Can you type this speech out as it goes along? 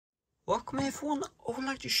Welcome everyone, I would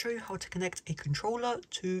like to show you how to connect a controller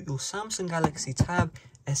to your Samsung Galaxy Tab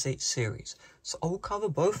S8 series. So I will cover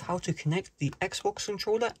both how to connect the Xbox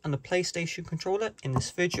controller and the PlayStation controller in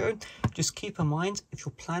this video. Just keep in mind, if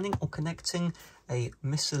you're planning on connecting a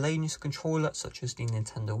miscellaneous controller such as the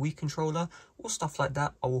Nintendo Wii controller or stuff like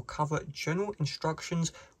that, I will cover general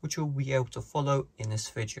instructions which you'll be able to follow in this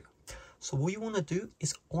video. So what you want to do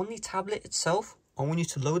is on the tablet itself, I want you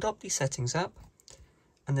to load up the settings app.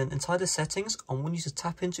 And then inside the settings, I want you to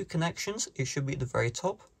tap into connections. It should be at the very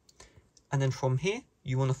top. And then from here,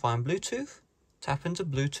 you want to find Bluetooth, tap into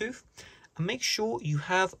Bluetooth, and make sure you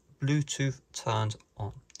have Bluetooth turned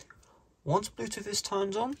on. Once Bluetooth is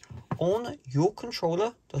turned on your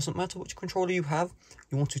controller, doesn't matter which controller you have,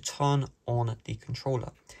 you want to turn on the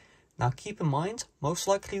controller. Now keep in mind, most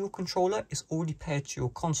likely your controller is already paired to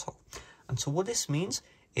your console. And so what this means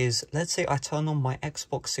is, let's say I turn on my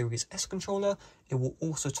Xbox Series S controller, it will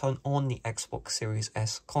also turn on the Xbox Series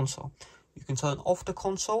S console. You can turn off the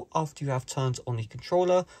console after you have turned on the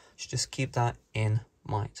controller, so just keep that in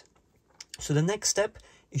mind. So the next step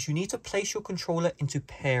is you need to place your controller into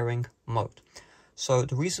pairing mode. So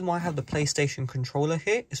the reason why I have the PlayStation controller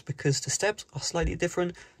here is because the steps are slightly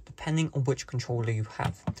different depending on which controller you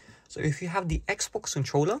have. So if you have the Xbox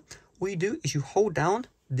controller, what you do is you hold down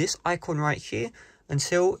this icon right here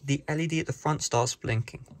until the LED at the front starts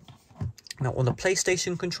blinking. Now on the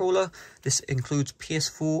PlayStation controller, this includes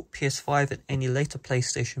PS4, PS5 and any later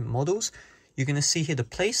PlayStation models. You're going to see here the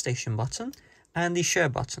PlayStation button and the share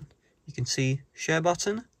button. You can see share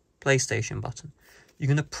button, PlayStation button. You're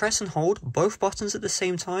going to press and hold both buttons at the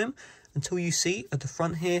same time until you see at the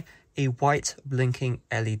front here a white blinking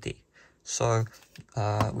LED. So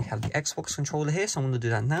we have the Xbox controller here, so I'm going to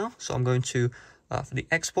do that now. So I'm going to for the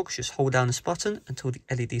Xbox, just hold down this button until the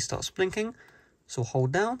LED starts blinking. So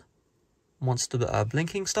hold down. Once the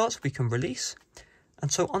blinking starts, we can release.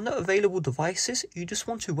 And so under available devices, you just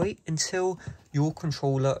want to wait until your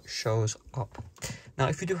controller shows up. Now,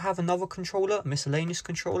 if you do have another controller, a miscellaneous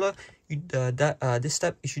controller, this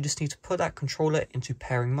step is you just need to put that controller into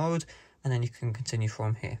pairing mode, and then you can continue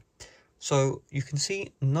from here. So you can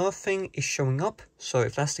see nothing is showing up. So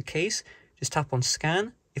if that's the case, just tap on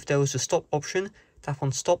scan. If there was a stop option, tap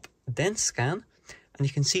on stop, then scan. And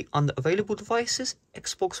you can see under available devices,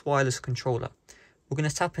 Xbox wireless controller. We're going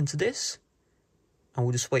to tap into this and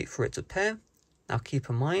we'll just wait for it to pair. Now keep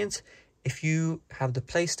in mind, if you have the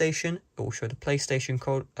PlayStation, it will show the PlayStation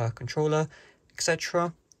controller,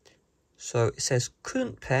 etc. So it says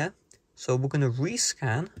couldn't pair. So we're going to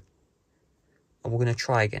rescan and we're going to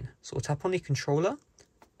try again. So we'll tap on the controller.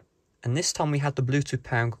 And this time we have the Bluetooth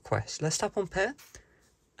pairing request. Let's tap on pair.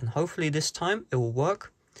 And hopefully this time it will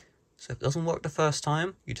work. So if it doesn't work the first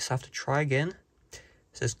time, you just have to try again. It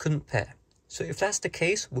says couldn't pair. So if that's the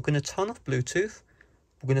case, we're going to turn off Bluetooth.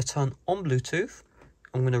 We're going to turn on Bluetooth.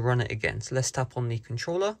 I'm going to run it again. So let's tap on the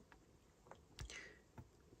controller.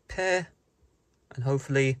 Pair. And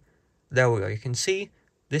hopefully, there we go. You can see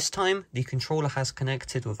this time the controller has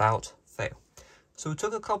connected without fail. So it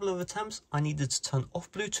took a couple of attempts. I needed to turn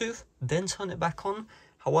off Bluetooth, then turn it back on.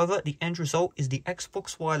 However, the end result is the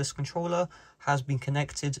Xbox wireless controller has been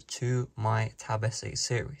connected to my Tab S8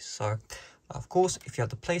 series. So, of course, if you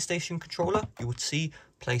have the PlayStation controller, you would see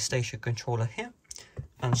PlayStation controller here.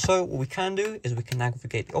 And so what we can do is we can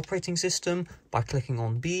navigate the operating system by clicking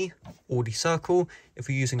on B or the circle. If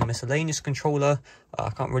you're using a miscellaneous controller,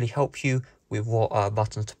 I can't really help you with what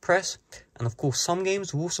buttons to press. And of course, some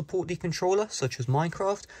games will support the controller, such as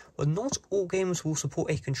Minecraft, but not all games will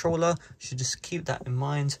support a controller. You should just keep that in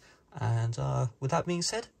mind. And with that being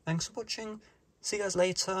said, thanks for watching. See you guys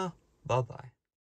later. Bye-bye.